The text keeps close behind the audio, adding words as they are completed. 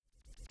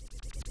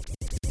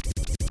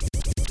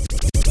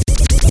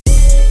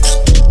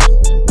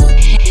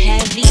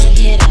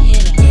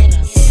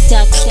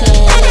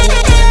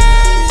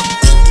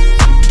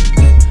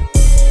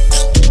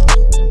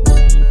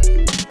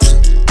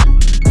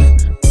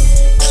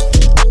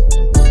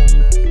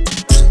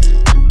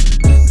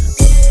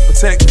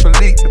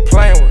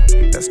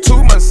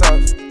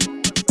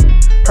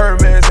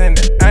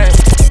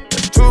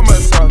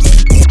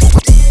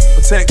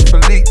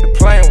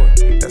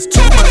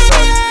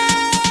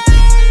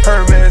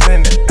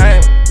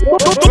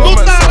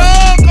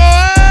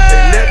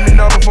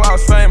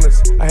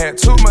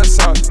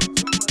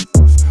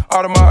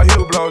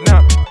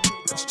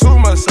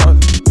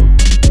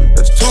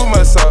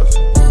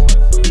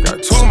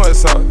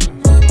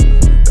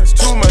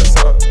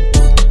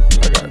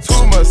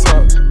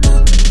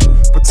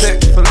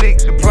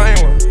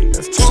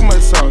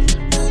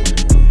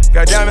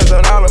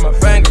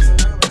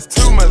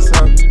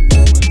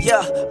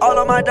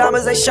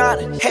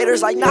shining.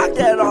 Haters like knock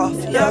that off,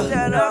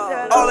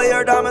 yeah. All of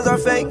your diamonds are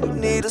fake, you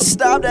need to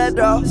stop that,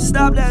 dog.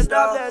 Stop that,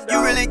 dog.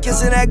 You really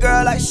kissing that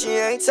girl like she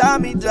ain't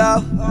Tommy,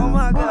 dog. Oh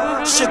my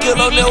God. She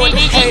kill on there with the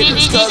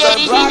haters, cause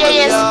I'm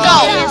blocking,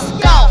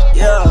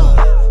 yeah.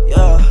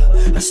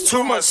 That's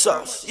too much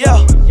sauce, yeah.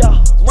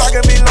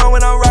 Rockin' me low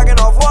when I'm rockin'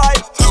 off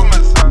white,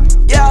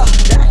 yeah.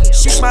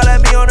 She smile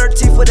at me on her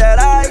teeth with that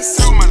ice,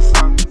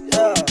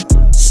 yeah.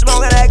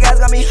 Smoking that gas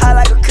got me high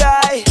like a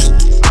kite,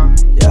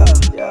 yeah.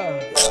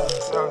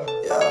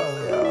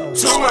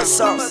 Too much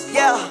sauce,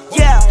 yeah.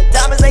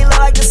 Diamonds they look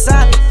like the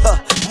Sonic,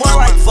 more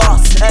like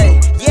Voss, hey,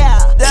 yeah.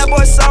 That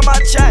boy saw my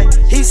chain,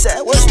 he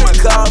said, what's the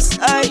cost,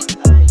 hey?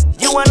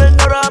 You wanna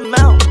know the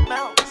amount,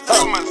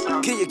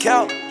 can you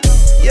count?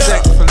 Yeah.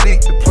 Jack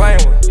Philippe the plane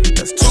with,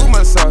 that's too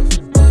much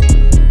sauce.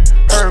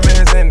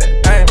 Herman's in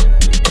that diamond,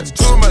 that's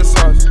too much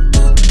sauce.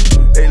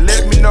 They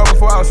let me know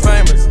before I was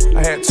famous, I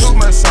had too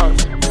much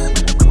sauce.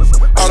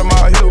 All of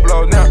my heel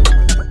blow now,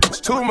 it's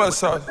too much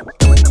sauce.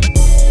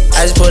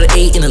 I just put an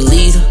 8 in a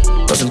liter,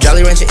 throw some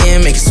Jolly Rancher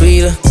in, make it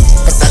sweeter.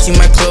 Versace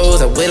my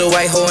clothes, I with a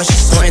white hoe and she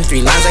snorting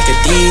 3 lines like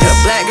Adidas. Got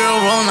a black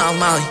girl rolling off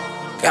Molly,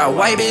 got a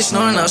white bitch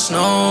snoring out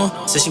snow.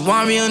 Said she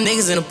want real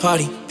niggas in the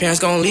party, parents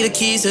gon' leave the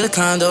keys to the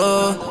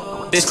condo.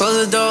 Bitch, close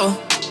the door,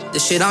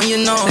 this shit on your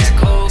nose.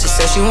 She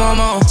said she want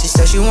more,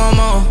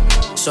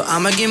 so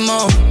I'ma get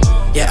more,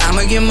 yeah,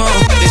 I'ma get more.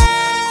 Bitch,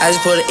 I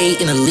just put an 8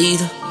 in a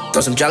liter,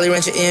 throw some Jolly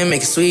Rancher in,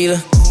 make it sweeter.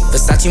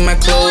 Versace my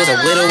clothes, I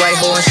with a white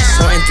hoe and she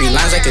snorting 3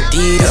 lines like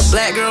Adidas. Got a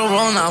black girl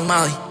rolling off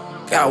Molly,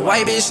 got a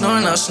white bitch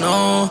snoring out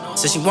snow.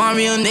 Said she want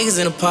real niggas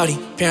in the party,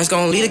 parents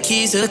gon' leave the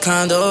keys to the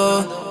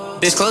condo.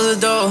 Bitch, close the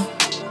door,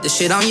 this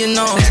shit on your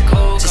nose.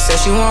 She said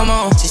she want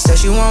more,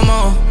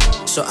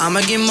 so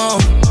I'ma get more,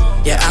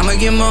 yeah, I'ma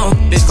get more.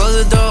 Bitch, close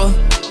the door,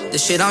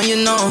 this shit on your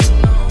nose.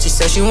 She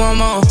said she want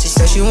more,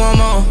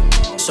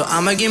 so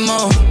I'ma get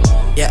more,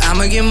 yeah,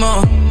 I'ma get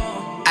more.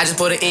 I just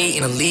put an 8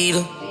 in a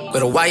liter,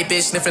 with a white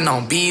bitch sniffing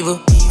on Beaver.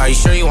 Are you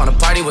sure you wanna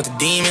party with the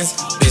demons?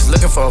 Bitch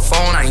looking for a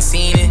phone, I ain't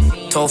seen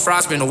it. Told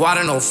Frost, bring the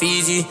water, no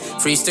Fiji.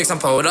 Free sticks, I'm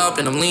pulled up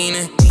and I'm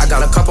leaning. I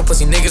got a couple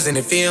pussy niggas in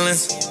their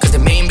feelings, cause the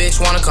main bitch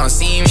wanna come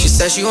see me. She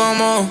said she want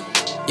more,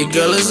 your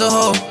girl is a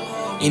hoe,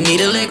 you need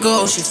to let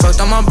go. She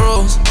fucked on my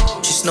bros,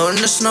 she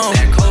snorting the snow.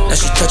 Now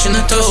she touching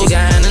the toes, she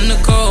got hand in the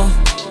cold,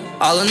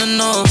 all in the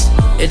nose.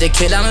 If they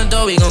kick down the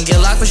door, we gon' get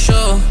locked for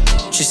sure.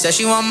 She said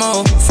she want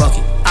more, fuck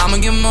it, I'ma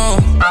get more.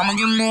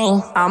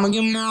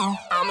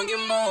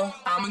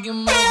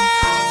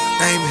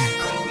 Nightmare,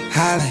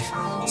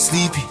 highlight,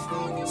 sleepy,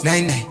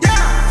 night-night,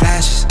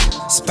 flashes,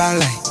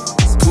 spotlight,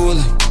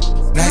 cooler,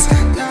 nice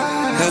guy,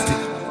 help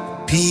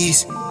it,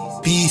 peace,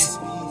 beast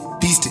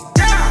it,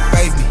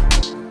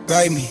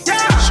 write me,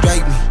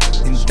 strike me,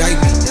 indict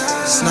me,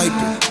 snipe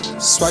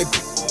it, swipe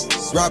it,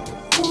 rob it,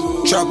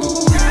 drop it.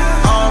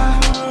 I'm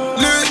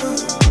lit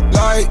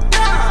like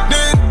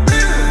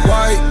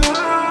white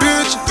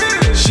bitch,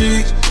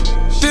 she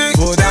thick.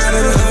 Pulled out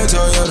of the hood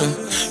Toyota,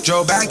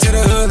 drove back to the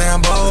hood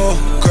Lambo.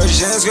 Crush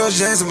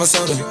chance in my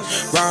soda.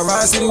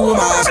 Ride city with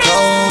my eyes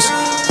closed.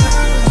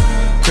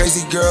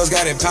 Crazy girls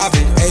got it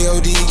poppin',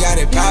 AOD got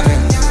it poppin'.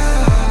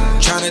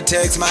 Tryna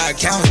text my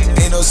accountant,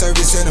 ain't no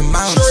service in the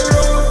mountains.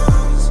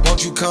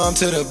 Won't you come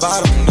to the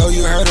bottom? Know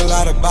you heard a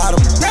lot about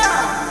them.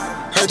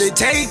 Heard they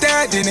take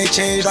that, then they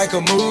change like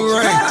a mood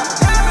ring.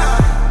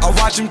 I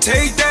watch them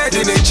take that,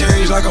 then they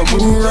change like a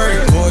mood ring.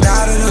 Pulled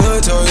out of the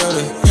hood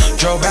Toyota,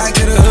 drove back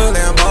to the hood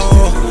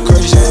Lambo.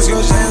 Crush chance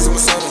in my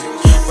soda.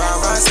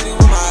 Ride city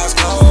with my eyes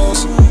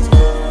closed.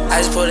 I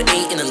just put an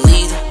 8 in a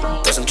liter,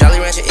 throw some Jolly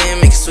Rancher in,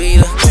 make it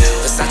sweeter.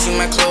 Versace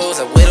my clothes,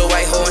 I with a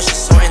white hoe and she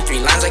snorting 3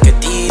 lines like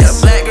Adidas. Got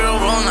a black girl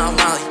rolling off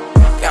Molly,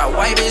 got a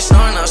white bitch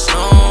snoring out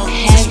snow.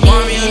 She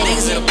want real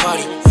niggas in the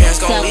party, parents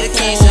gon' leave the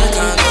keys to the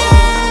condo.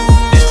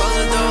 Bitch, close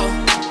the door,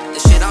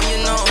 this shit on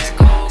your nose.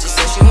 She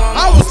said she want more.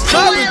 I was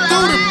driving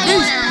through the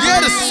beach, yeah,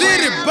 the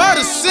city by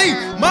the sea.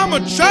 Mama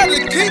tried to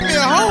keep me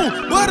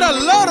home, but I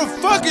love the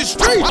fucking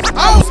street.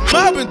 I was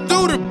mobbing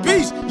through the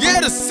beach,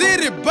 yeah, the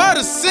city by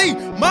the sea.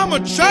 Mama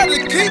tried to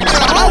keep me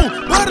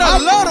home, but I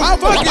love the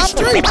fucking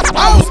street.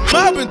 I was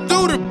mobbing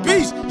through the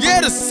beach, yeah,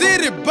 the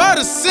city by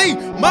the sea.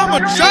 Mama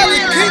tried to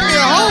keep me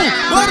home,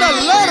 but I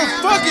love the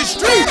fucking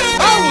street.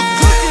 I was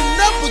cooking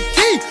up a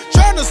key,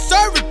 trying to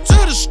serve it to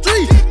the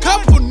street.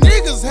 Couple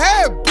niggas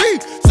had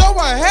beef, so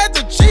I had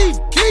the chief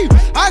keep.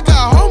 I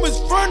got homies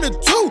from the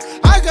 2,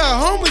 I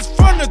got homies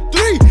from the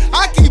 3.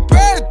 I keep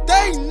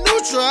everything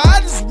neutral, I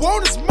just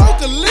wanna smoke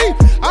a leaf.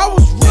 I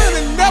was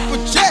running up a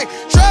check,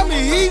 try me,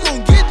 he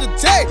gon' get the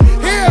tag.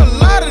 Hear a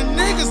lot of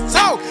niggas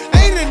talk,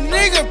 ain't a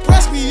nigga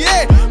press me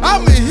yet.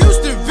 I'm in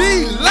Houston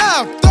V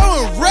live,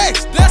 throwing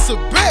racks, that's a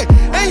bet.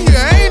 And you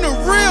ain't a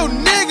real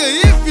nigga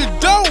if you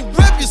don't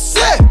rep your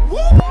set.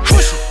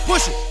 Push it,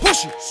 push it,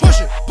 push it, push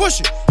it.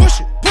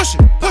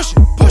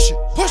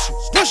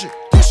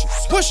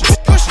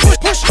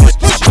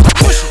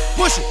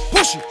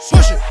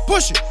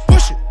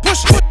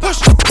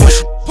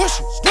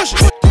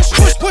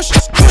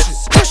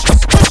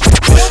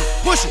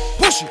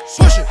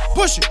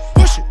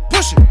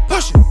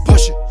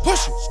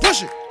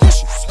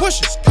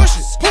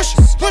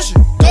 push it.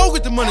 Go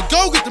get the money,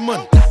 go get the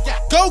money.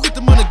 Go get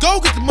the money, go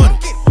get the money.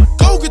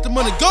 Go get the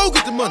money, go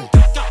get the money.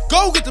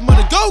 Go get the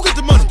money, go get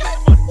the money.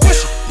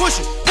 Push it, push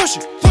it, push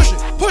it, push it,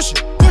 push it,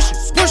 push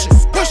it, push it,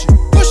 push it,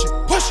 push it,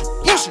 push it,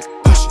 push it,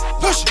 push it,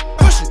 push it,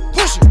 push it,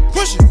 push it,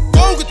 push it.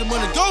 Go get the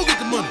money, go get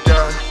the money.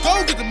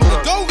 Go get the money,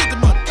 go get the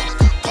money.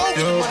 Go get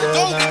the money,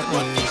 go get the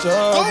money. Go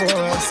get the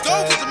money, go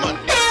get the money.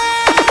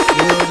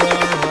 You know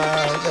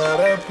I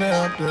gotta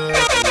pimp the.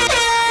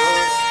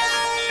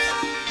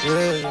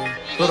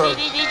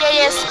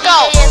 DJ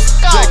SCUFF.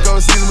 Draco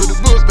season with the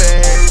book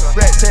bag.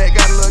 Rat tag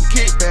got a little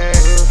kickback.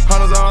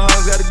 Hunters on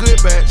hunters got a good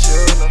batch.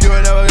 You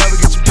ain't never ever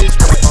get your bitch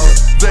back.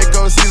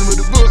 Draco season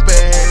with the book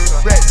bag.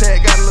 Rat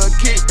tag got a little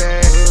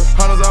kickback.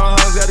 Hunters on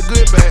hunters got a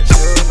good batch.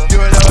 You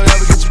ain't never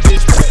ever get your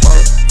bitch back.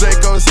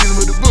 Draco season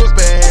with the book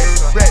bag.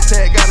 Rat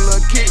tag got a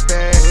little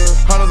kickback.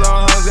 Hunters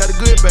on hunters got a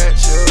good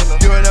batch.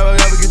 You ain't never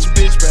ever get your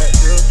bitch back.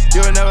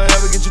 You ain't never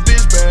ever get your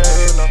bitch back.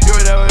 You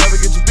ain't never ever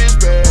get your bitch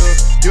back.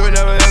 You ain't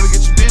never ever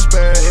get your bitch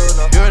back.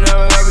 You ain't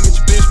never ever get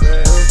your bitch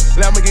back.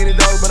 Lamborghini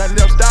dog, but I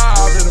left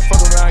style. Then the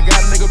fuck around, got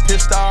a nigga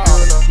pissed off.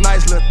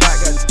 Nice little thot,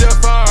 got the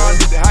stiff on.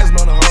 Did the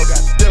Heisman on the hoe, got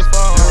the stiff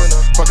on.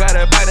 Fuck out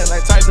that biting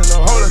like Tyson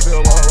on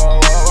Holyfield. Whoa,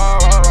 whoa, whoa,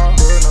 whoa,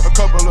 whoa. A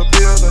couple of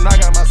pills and I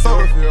got my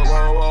soda filled.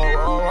 Whoa, whoa,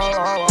 whoa,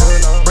 whoa,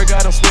 whoa. Break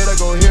out them split, I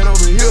go head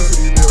over here for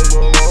these bills.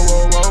 Whoa, whoa,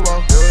 whoa,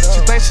 whoa, whoa.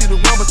 She thinks she the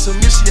one, but to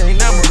me she ain't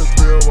never the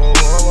thrill. Whoa,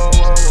 whoa, whoa,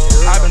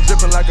 whoa. I've been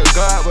dripping like a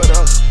god with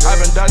us. I've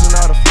been dodging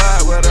all the fly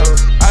with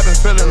us. I've been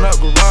filling up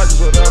garages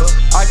with us.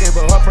 I gave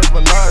her first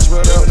menage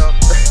with us.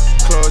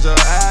 Close your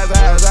eyes,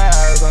 eyes,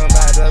 eyes. I'm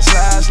about to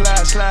slide,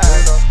 slide,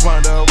 slide.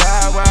 Wonder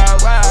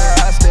why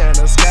I stay in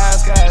the sky,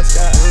 sky,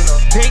 sky.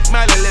 Pink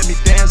Miley, let me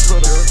dance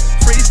with her.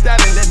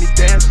 Freestyling, let me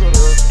dance with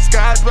her.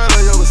 Sky's brother,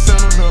 it was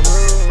sentimental.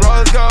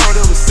 Rose gold,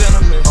 it was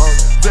sentimental.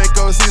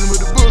 Draco season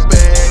with the book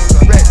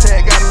bag. Rat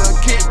tag got a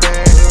little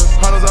kickback.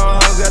 Hunters on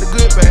hunters got a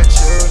good batch.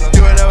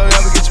 You ain't never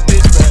ever get your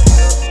bitch back.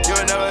 You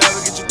ain't never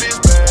ever get your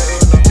bitch back.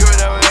 You ain't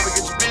never ever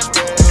get your bitch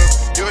back.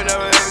 You ain't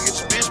never ever get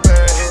your bitch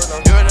back.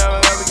 You ain't never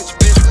ever get your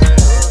bitch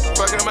back.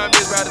 Fucking my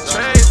bitch by the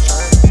train.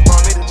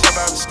 Want me to jump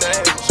out the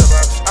stage.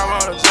 I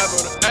wanna jump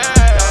on the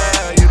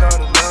air. You know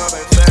the love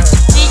ain't fair.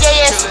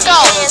 DJ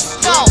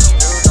SCUFF.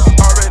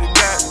 Already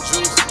got the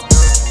juice.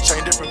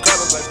 Chain different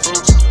colors like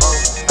fruits.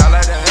 I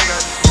like that hang out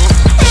the fruit.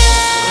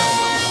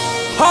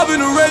 Hop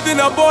in the red,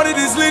 then I bought it,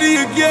 it's Liddy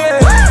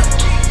again.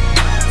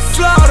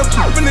 Fly out the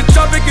pop in the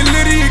tropic and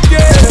Liddy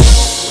again.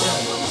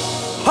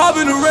 Hop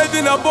in the red,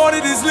 then I bought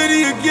it, it's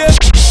Liddy again.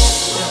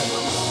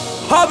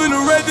 Hop in the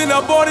red, then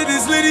I bought it,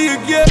 it's Liddy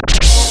again.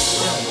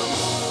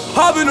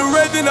 Hop in the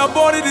red, then I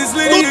bought it, it's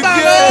Liddy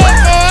again.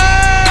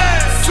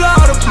 Fly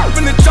out the pop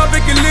in the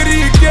tropic and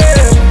Liddy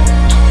again.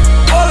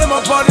 All of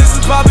my partners is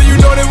poppin', you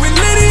know that we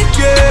Liddy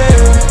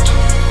again.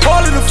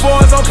 All of the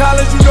fours on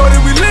college, you know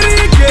that we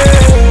Liddy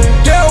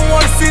again. They don't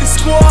wanna see the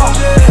squad,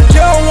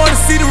 they don't wanna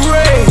see the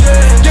raid.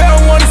 They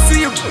don't wanna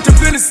see you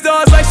up in the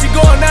stars like she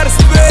going out of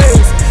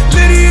space.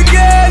 Liddy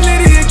again,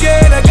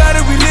 I got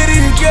it, we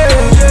Liddy again.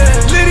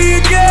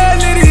 Liddy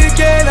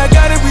again, I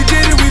got it, we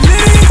did it, we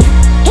Liddy.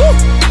 Woo!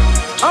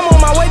 I'm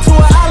on my way to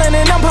an island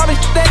and I'm poppin'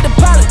 shit at the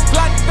pilot.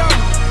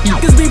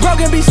 Niggas be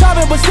broken, be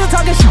starving, but still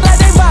talking shit like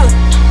they violent.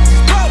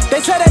 They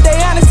say that they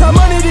honest, how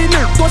money these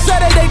niggas gon' say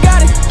that they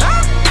got it.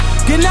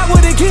 Getting out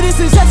with the kid is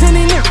success and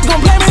these niggas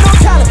gon' blame it on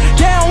talent.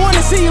 They don't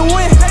wanna see you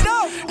win,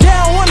 they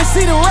don't wanna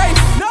see the race.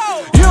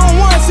 You don't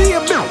wanna see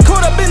a bitch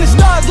caught up in the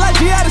stars like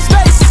she out of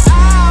space.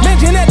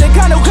 Mention that the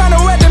kind of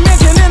at the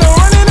mention and I'm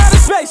running out of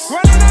space.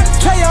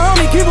 Tell your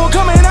homie keep on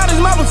coming out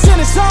his mouth and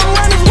sending something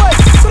around his way.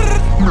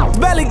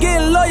 Barely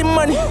getting lawyer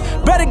money,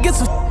 better get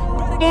some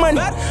money.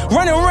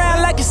 Running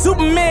around like a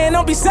Superman,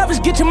 don't be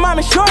selfish, get your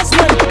mom insurance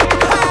money.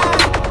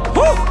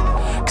 Woo!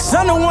 Cause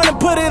I'm the one to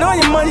put it on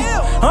your money.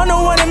 I'm the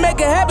one to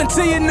make it happen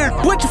to you,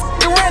 nigga. What you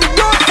f***ing ran the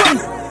door for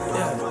me?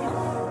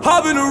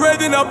 Hop in the red,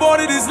 then I bought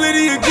it, it's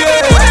Liddy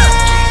again.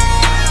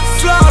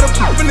 Fly out the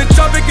pop in the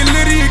tropic and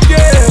Liddy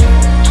again.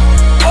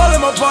 All of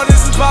my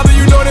partners is poppin',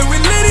 you know that we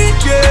Liddy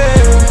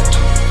again.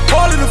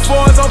 All of the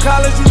fours on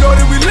college, you know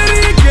that we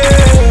Liddy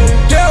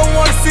again. They don't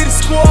wanna see the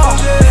squad,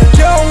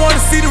 they don't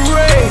wanna see the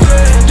raid.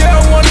 They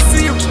don't wanna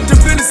see you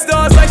up in the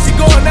stars like she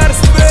going out of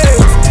space.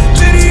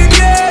 Liddy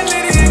again,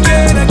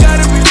 I got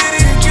it, we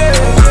Liddy again.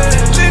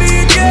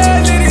 Liddy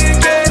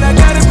again, I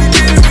got it, we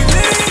did it, we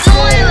Liddy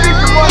again.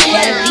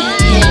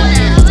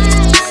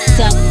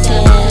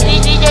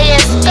 DJ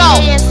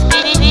SCUFF.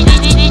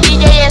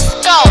 DJ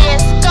SCUFF.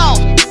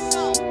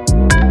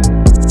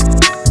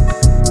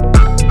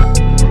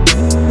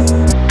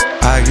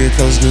 I get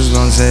those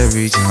goosebumps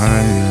every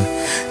time,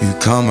 yeah. You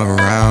come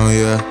around,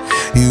 yeah.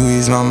 You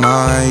ease my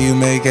mind, you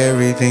make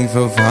everything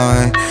feel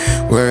fine.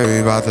 Worry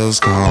about those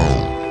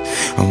calls.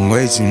 I'm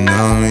way too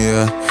numb,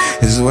 yeah.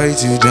 It's way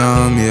too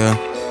dumb, yeah.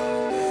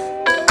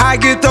 I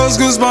get those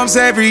goosebumps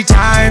every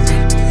time.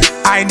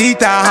 I need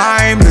the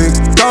Heimlich,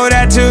 throw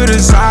that to the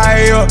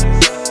side, yeah.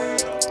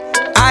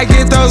 I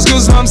get those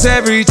goosebumps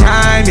every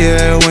time,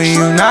 yeah. When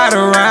you're not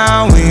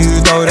around, when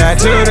you throw that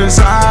to the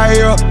side,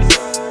 yeah.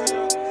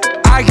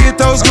 I get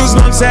those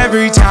goosebumps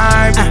every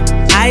time.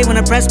 I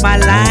wanna press my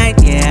line,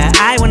 yeah.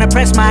 I wanna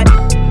press my.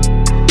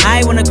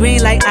 I wanna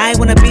green like I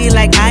wanna be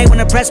like I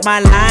wanna press my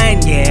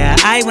line, yeah.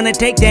 I wanna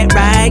take that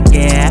ride,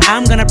 yeah.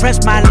 I'm gonna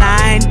press my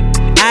line.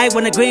 I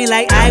wanna green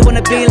like I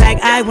wanna be like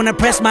I wanna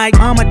press my.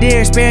 Mama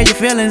dear, spare your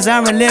feelings.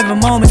 I'm reliving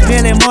moments,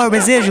 feeling more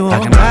residual. I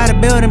can buy the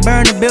building,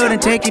 burn the building,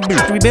 take it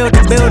back, rebuild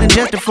the building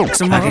just to fool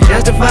some more. I can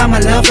justify my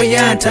love for you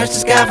and touch the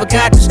sky,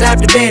 forgot to stop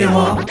debating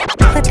more.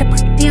 Put the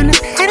pussy on the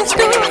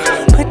pedestal,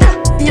 put the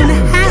pussy on the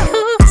high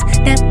horse.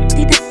 That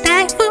pussy to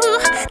die for,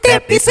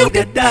 that pussy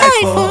to die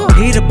for.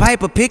 He the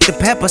piper, pick the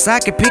peppers. I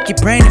can pick your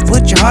brain and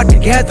put your heart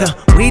together.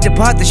 We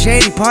depart the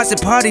shady parts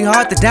and party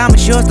hard. The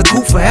diamond yours, the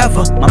cool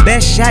forever. My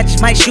best shot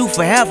just might shoot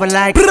forever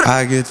like.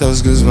 I get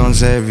those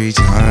goosebumps every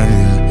time,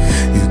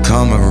 yeah. You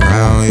come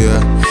around,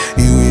 yeah.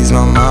 You ease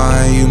my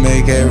mind, you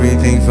make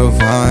everything feel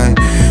fine.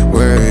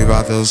 Worry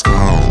about those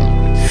calls.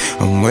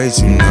 I'm way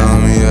too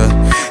numb,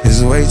 yeah.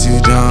 It's way too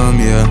dumb,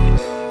 yeah.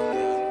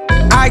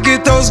 I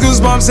get those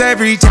goosebumps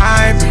every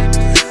time.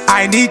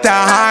 I need the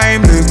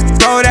Heimlich,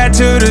 throw that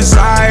to the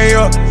side,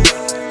 yeah.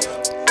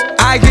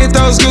 I get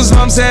those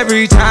goosebumps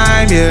every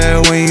time,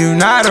 yeah. When you're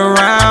not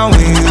around,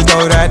 when you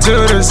throw that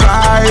to the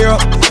side, yeah.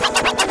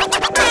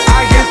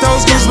 I get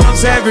those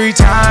goosebumps every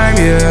time,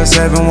 yeah.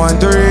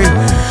 713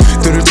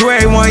 through the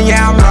 281,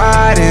 yeah, I'm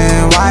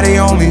riding. Why they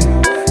on me?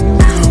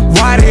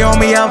 Why they on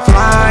me? I'm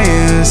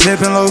flying,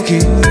 sipping low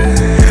key.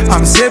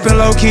 I'm sipping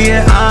low key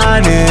at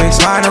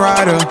Onyx, find a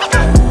rider.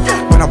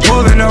 When I'm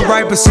pulling up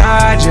right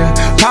beside you,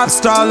 pop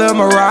star Lil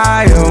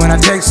Mariah. When I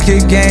text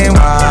kick game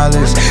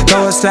wireless,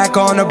 throw a stack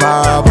on the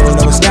Bible.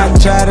 Never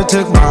Snapchat or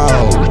took my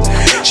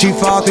hoe. She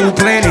fall through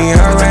plenty,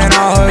 her and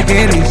all her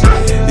guineas.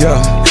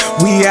 Yeah,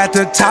 we at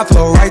the top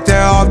floor, right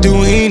there off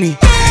Duini.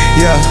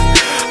 Yeah,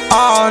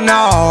 oh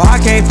no, I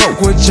can't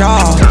fuck with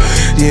y'all.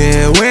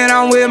 Yeah, when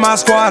I'm with my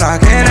squad, I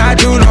cannot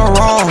do no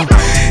wrong.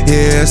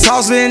 Yeah,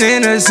 saucepan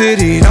in the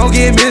city, don't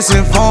get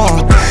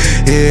misinformed.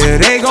 Yeah,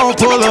 they gon'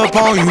 pull up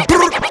on you.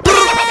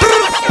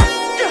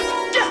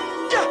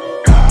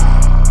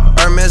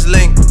 Hermes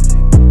link,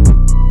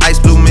 ice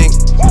blue mink.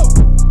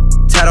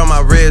 Tat on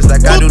my wrist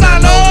like I do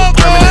not know what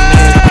permanent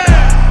is.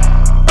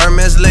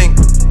 Hermes link,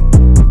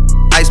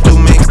 ice blue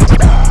mink.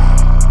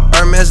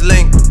 Hermes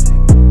link,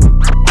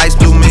 ice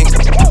blue mink.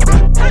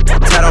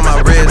 Tat on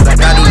my wrist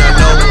like I do not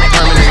know what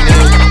permanent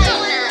is.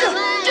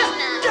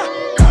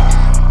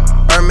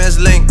 Hermes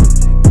link,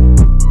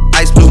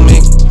 ice blue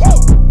mink.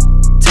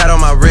 Tat on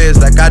my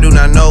wrist like I do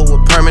not know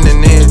what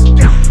permanent is.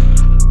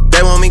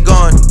 They want me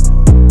gone.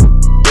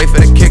 Wait for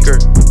the kicker.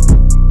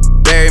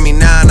 Bury me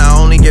now and I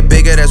only get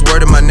bigger, that's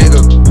word of my nigga.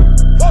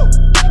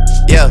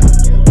 Yeah,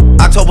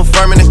 October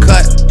firm in the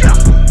cut.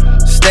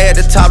 Stay at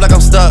the top like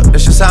I'm stuck,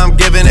 that's just how I'm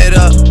giving it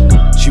up.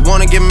 She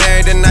wanna get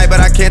married tonight, but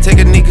I can't take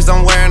a knee cause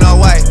I'm wearing all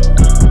white.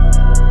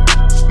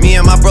 Me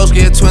and my bros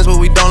get twins, but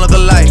we don't look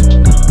alike.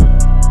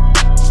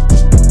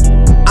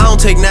 I don't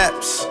take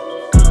naps.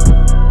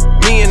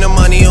 Me and the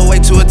money are way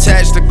too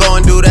attached to go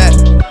and do that.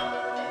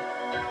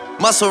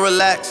 Muscle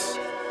relax.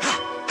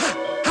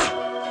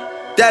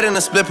 That in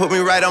a split put me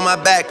right on my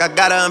back, I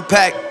gotta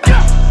unpack.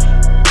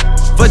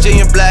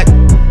 Virginia black.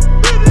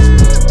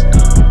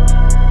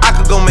 I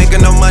could go make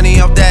enough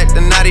money off that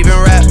than not even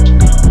rap.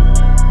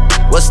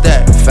 What's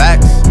that,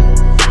 facts?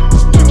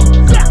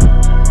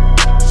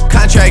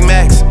 Contract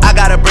max, I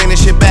gotta bring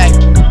this shit back.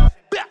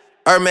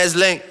 Hermes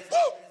link,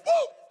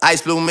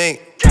 ice blue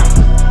mink.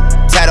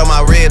 Tat on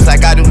my ribs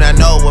like I do not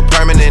know what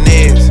permanent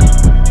is.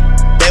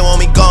 They want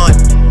me gone,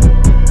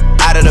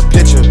 out of the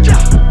picture.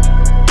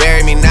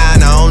 Bury me now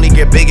and I only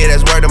get bigger,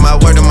 that's word of my.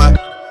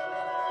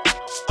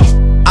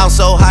 I'm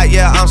so hot,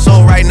 yeah, I'm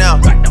so right now.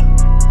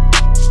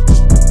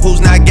 Who's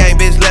not gang,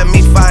 bitch, let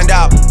me find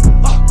out.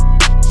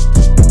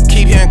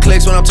 Keep hearing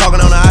clicks when I'm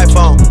talking on the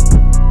iPhone.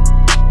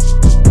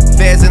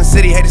 Feds in the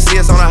city, hate to see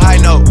us on a high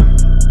note.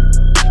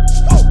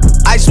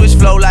 I switch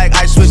flow like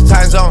I switch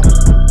time zone.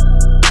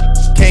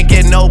 Can't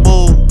get no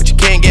boo, but you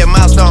can't get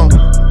milestone.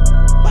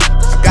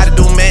 I gotta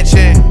do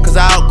mansion, cause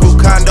I outgrew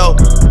condo.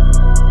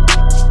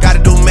 Gotta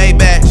do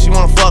Maybach, she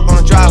wanna fuck on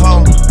the drive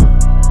home.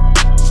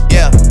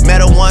 Yeah,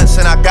 met her once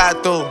and I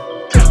got through.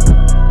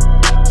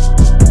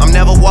 I'm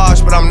never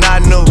washed, but I'm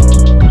not new.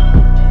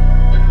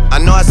 I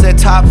know I said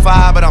top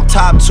 5, but I'm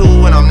top 2,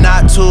 and I'm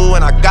not 2,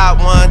 and I got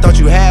one. Thought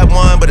you had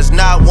one, but it's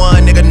not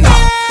one, nigga, no.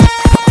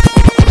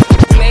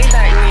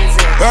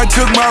 I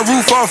took my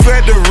roof off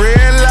at the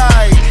red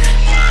light.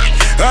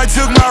 I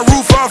took my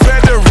roof off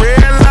at the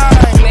red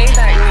light.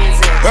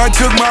 I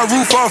took my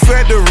roof off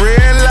at the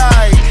red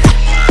light.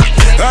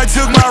 I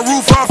took my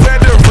roof off at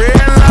the red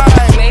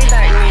light.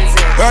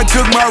 I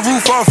took my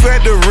roof off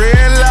at the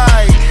red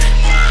light.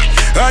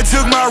 I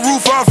took my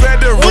roof off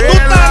at the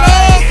red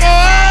light.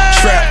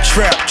 Trap,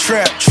 trap,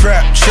 trap,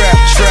 trap, trap,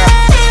 trap.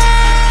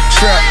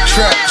 Trap,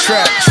 trap,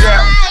 trap,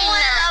 trap.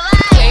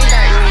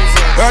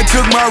 I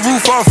took my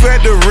roof off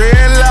at the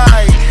red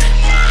light.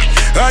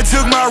 I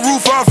took my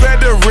roof off at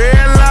the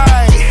red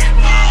light.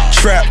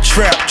 Trap,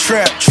 trap,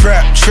 trap,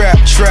 trap, trap,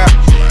 trap.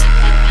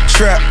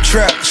 Trap,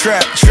 trap,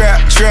 trap,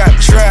 trap, trap,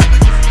 trap.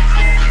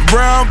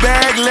 Brown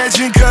bag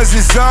legend, cause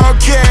it's all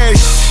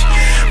cash.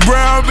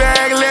 Brown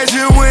bag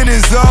legend when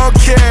it's all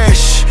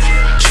cash.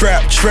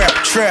 Trap, trap,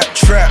 trap,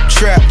 trap,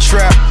 trap,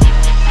 trap.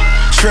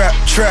 Trap,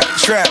 trap,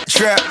 trap,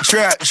 trap,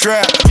 trap,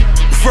 trap.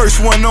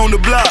 First one on the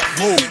block.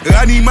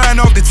 I need mine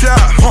off the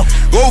top.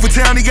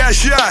 Overtown he got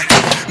shot,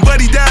 but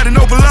he died in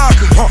open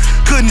locker.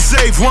 Couldn't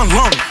save one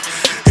lung.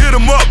 Hit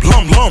him up,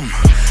 lum.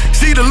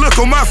 See the look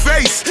on my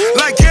face,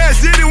 like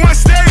Cash did in one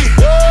state.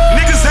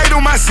 Niggas hate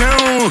on my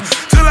sound,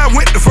 till I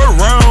went the first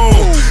round.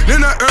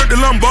 Then I earned the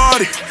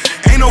Lombardi.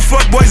 Ain't no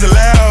fuck boys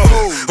allowed.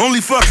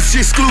 Only fuck if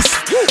shit exclusive.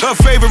 Her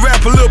favorite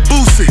rapper, Lil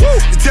Boosie.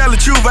 To tell the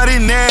truth, I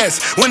didn't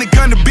ask. When it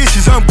come to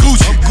bitches, I'm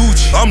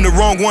Gucci. I'm the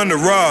wrong one to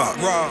rob.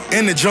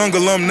 In the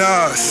jungle, I'm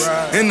Nas.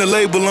 In the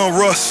label, I'm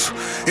Russ.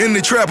 In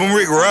the trap, I'm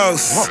Rick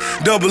Ross.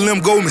 Double M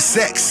Goldman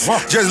Sachs.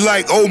 Just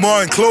like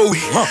Omar and Chloe.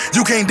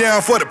 You came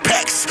down for the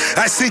packs.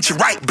 I sent you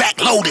right back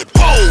loaded.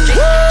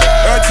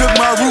 I took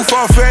my roof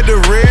off at the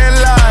red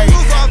light.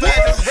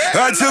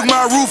 I took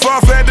my roof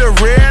off at the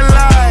red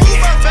light.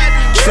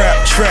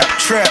 Trap, trap,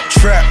 trap,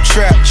 trap,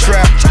 trap,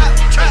 trap.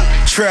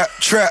 Trap,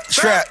 trap,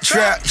 trap,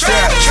 trap,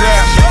 trap,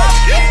 trap.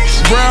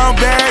 Brown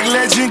bag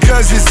legend,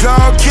 cause it's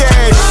all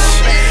cash.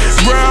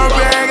 Brown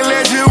bag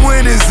legend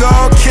when it's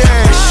all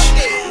cash.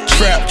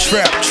 Trap,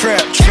 trap,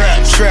 trap,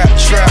 trap, trap,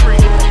 trap.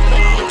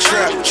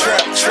 Trap,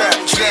 trap,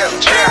 trap, trap,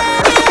 trap.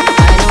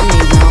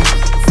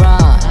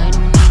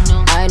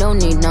 I don't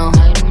need no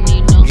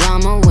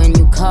drama when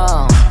you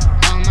call.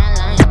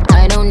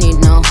 I don't need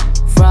no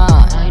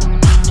fraud.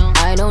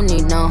 I don't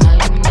need no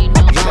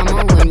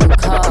drama when you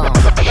call.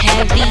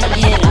 Heavy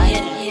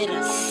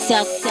hitter,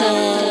 sucker.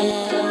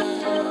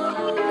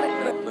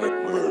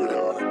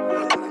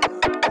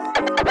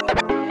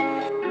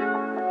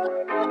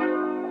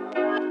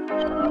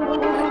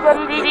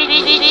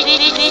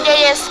 DJ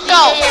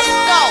SCUFF.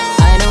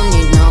 I don't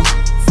need no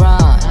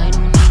fraud.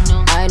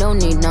 I don't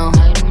need no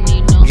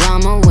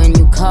drama when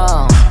you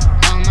call.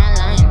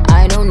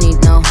 I don't need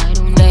no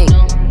fake.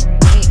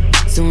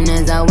 Soon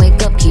as I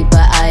wake up, keep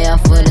an eye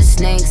out for the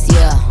snakes,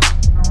 yeah.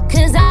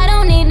 Cause I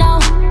don't need no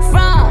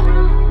fraud.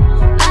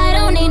 I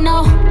don't need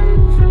no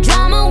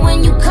drama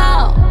when you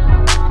call.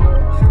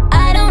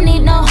 I don't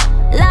need no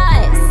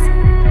lies.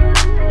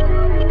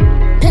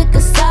 Pick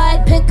a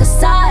side, pick a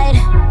side.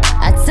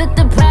 I took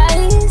the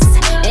prize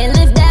and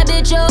lift that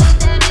bitch up.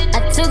 I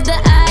took the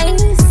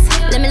ice,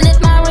 let me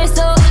lift my wrist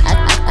up.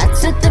 I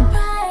took the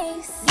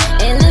prize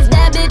and lift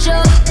that bitch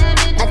up.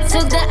 I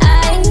took the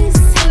ice,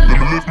 let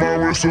me lift my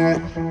wrist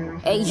up.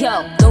 Hey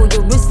yo, throw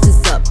your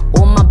wrists up,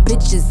 all my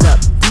bitches up.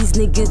 These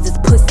niggas is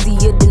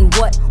pussier than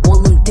what? All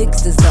them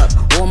dicks is up.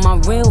 All my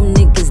real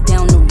niggas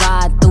down the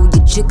ride, throw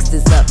your chicks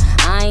is up.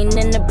 I ain't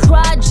in the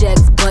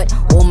projects, but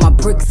all my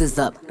bricks is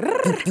up.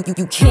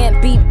 You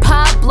can't beat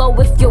Pablo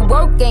if your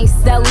work ain't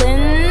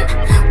selling.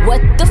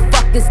 What the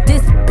fuck is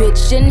this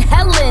bitch in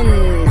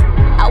Helen?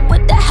 I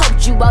would've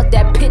helped you out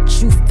that pit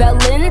you fell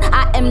in.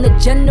 I am the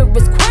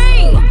generous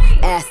queen.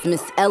 Ask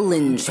Miss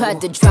Ellen.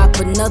 Tried to drop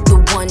another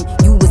one,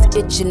 you was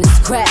itching to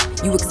scrap.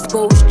 You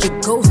exposed your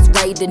ghost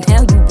right and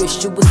now you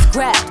wish it was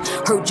scrapped.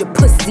 Heard your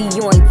pussy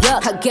on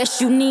yuck, I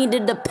guess you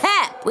needed a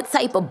pap. What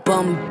type of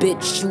bum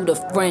bitch shoot a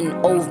friend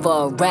over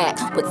a rack?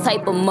 What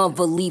type of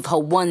mother leave her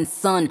one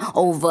son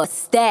over a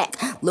stack?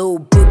 Lil'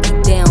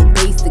 boogie down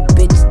basic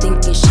bitch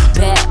thinking she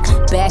back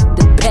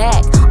to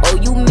back. Oh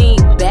you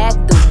mean back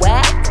to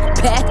whack?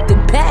 Back to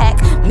back.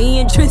 Me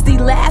and Trizzy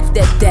laughed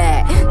at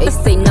that. They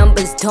say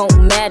numbers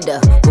don't matter,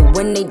 but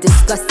when they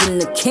discussing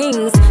the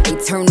Kings, they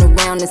turn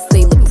around and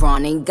say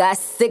LeBron ain't got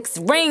 6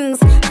 rings.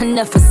 I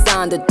never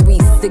signed a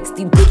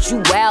 360, bitch,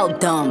 you wild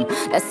dumb.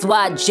 That's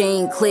why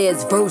Jane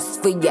Claire's verse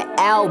for your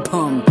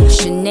album.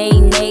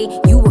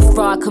 Shanae, you a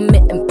fraud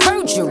committing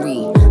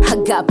perjury. I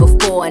got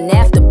before and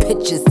after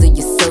pictures of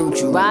your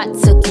surgery. I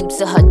took you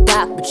to her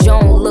doc, but you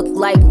don't look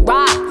like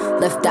Rock.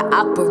 Left the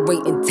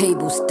operating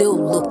table, still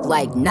look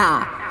like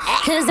nah.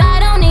 Cause I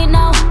don't need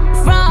no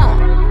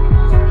fraud.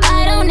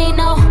 I don't need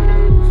no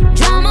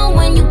drama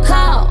when you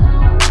call.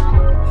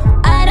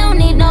 I don't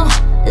need no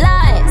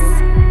lies.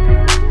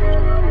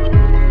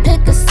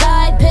 Pick a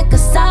side, pick a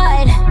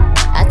side.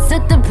 I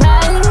took the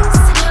prize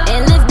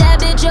and lift that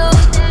bitch up.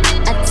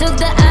 I took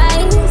the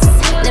ice,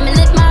 let me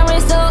lift my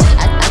wrist up.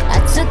 I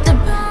took the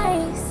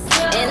prize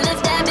and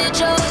lift that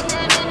bitch up.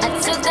 I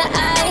took the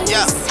ice.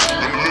 Yeah.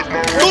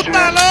 Tú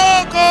estás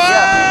loco,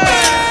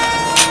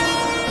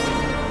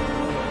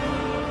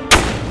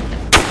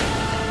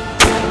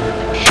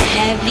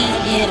 Heavy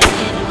hitter,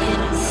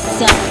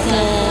 sucker.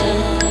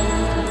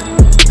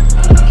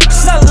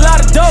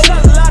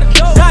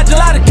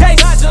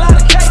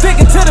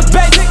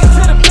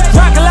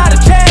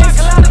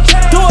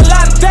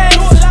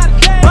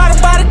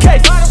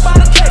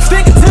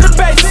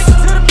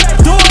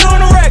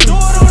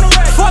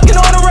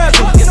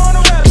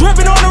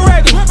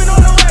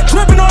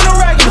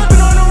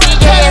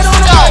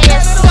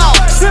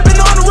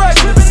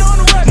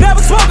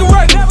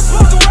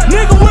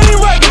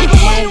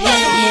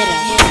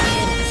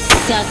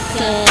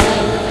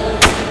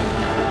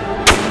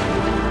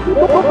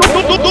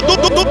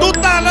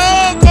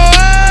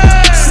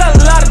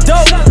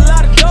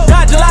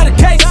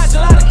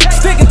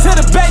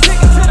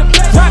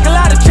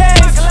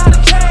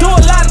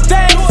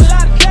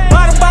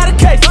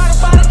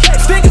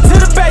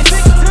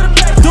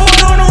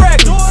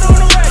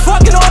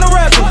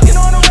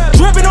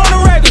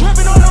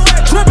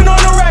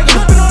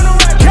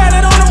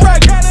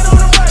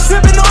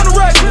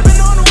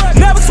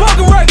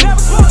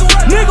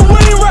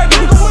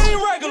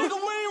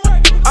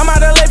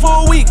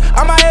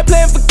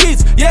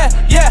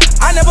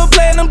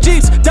 in them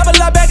Jeeps, double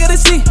up back of the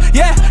seat.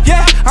 Yeah,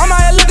 yeah, I'm out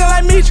here looking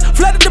like Meech,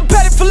 flooded the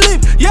paddock for leaf.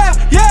 Yeah,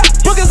 yeah,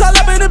 bookings all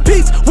up in the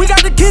beats. We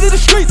got the key to the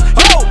streets.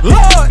 Oh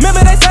Lord,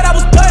 remember they said I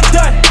was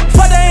done.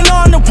 Fuck they ain't know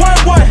I'm the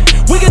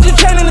 1-1. We get your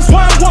chain and it's 1-1.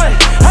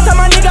 I tell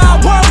my nigga I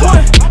won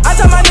one. I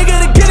tell my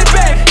nigga to get it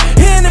back.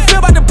 He in the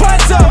field about to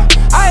punch up.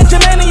 I hit your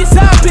man in your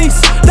side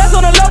piece. That's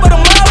on the low, but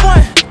I'm on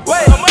one.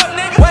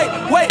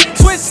 Wait,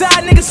 switch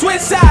side, nigga,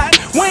 switch side.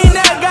 We ain't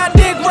never got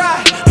dick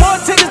ride. More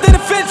tickets than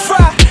a French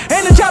fry.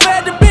 And the chopper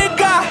had the big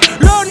guy.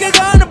 Little nigga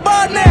on the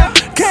bar now.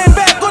 Came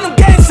back on them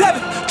game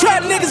 7.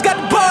 Trap niggas got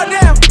the bar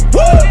now.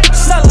 Woo!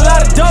 Sell a lot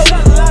of dope.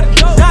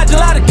 Dodge a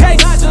lot of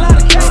cases.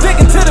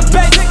 Sticking to the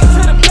base.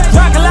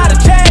 Rock a lot of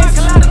chains.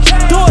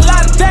 Do a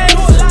lot of things.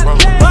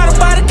 Bottle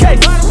by the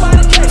case.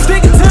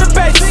 Sticking to the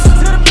base.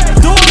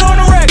 Do it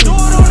on the regular.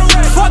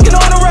 Fucking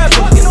on the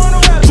regular.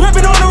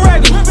 Dripping on the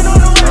regular.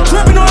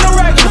 Dripping on the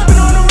regular.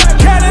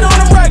 Cannon on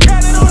the regular.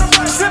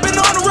 Sipping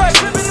on the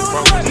regular.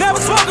 Never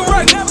smoking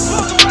regular.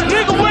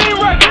 Nigga, we ain't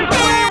regular.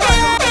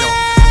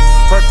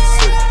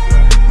 Percocet,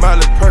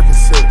 Miley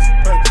Percocet,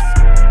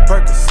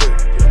 Percocet,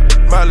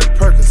 Miley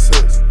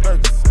Percocet,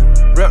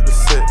 rep the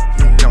set,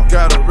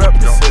 gotta rep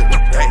the set,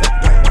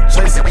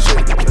 chase a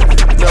chick,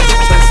 never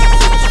chase a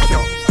bitch.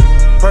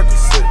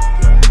 Percocet,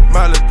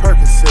 Miley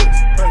Percocet,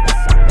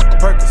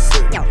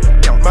 Percocet,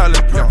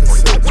 Miley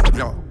Percocet,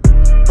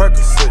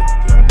 Percocet,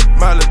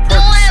 Miley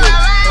Percocet,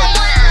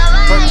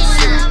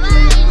 Percocet,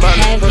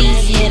 Miley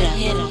Percocet.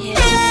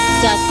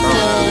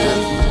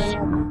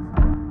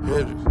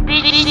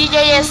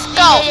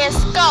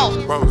 djscuff.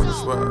 Promise to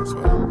swag.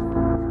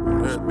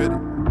 Admit it.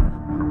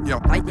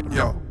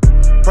 Yo.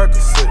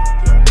 Percocet,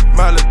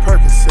 Miley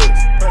Percocet,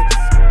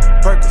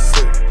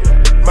 Percocet,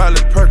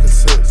 Miley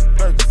Percocet,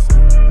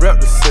 rep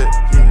the set,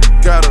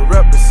 gotta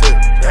rep the set.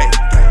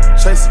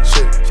 Chase a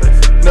chick,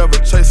 never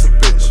chase a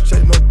bitch.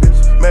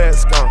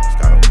 Mask on,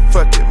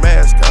 fuck it,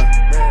 mask on.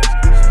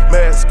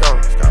 Mask on,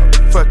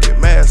 fuck it,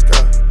 mask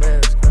on.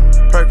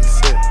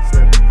 Percocet,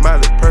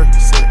 Miley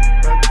Percocet,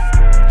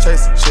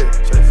 chase a chick,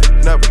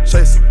 never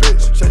chase a bitch.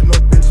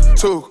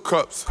 2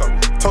 cups,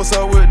 toast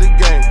up with the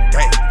game.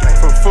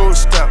 From food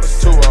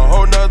stamps to a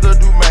whole nother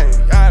domain.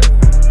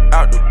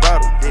 Out the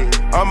bottle,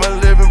 I'm a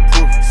living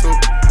proof.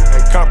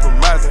 Ain't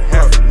compromising,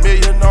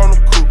 $500,000 on the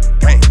coupe.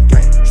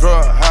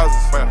 Drug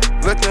houses,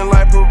 looking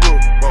like Peru.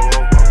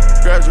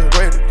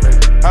 Graduated,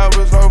 I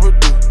was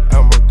overdue.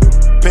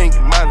 Pink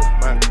money,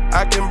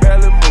 I can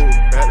barely move.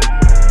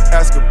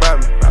 Ask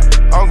about me,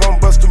 I'm gon'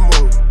 bust a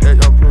move.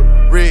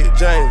 Red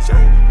James,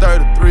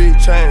 33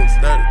 chains.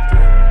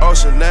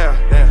 Ocean now,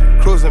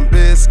 cruising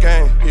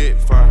Biscayne.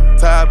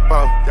 Top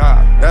off,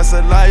 that's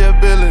a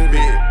liability.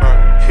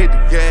 Hit the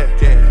gas,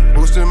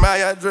 boosting my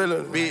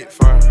adrenaline.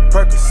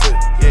 Percocet,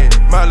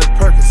 Miley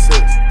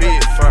Percocet,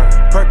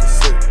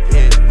 Percocet,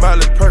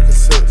 Miley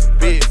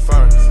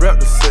Percocet, rep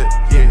the set,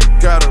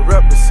 gotta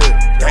rep the set.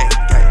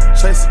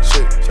 Chase a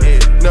chick,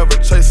 never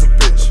chase a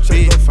bitch.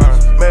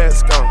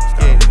 Mask on,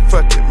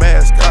 fuck it,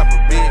 mask on.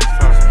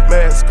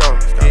 Mask on,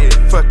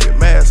 fuck it,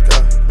 mask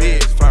on.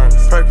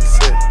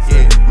 Percocet,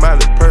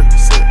 Miley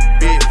Percocet,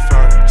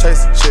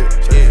 chase a chick,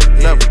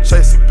 never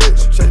chase a bitch.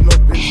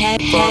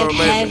 Photo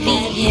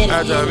maker,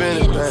 I drive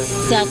anything.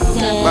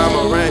 Buy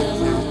my ring,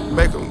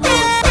 make 'em go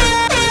insane.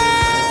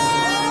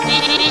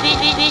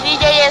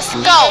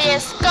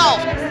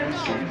 djscuff.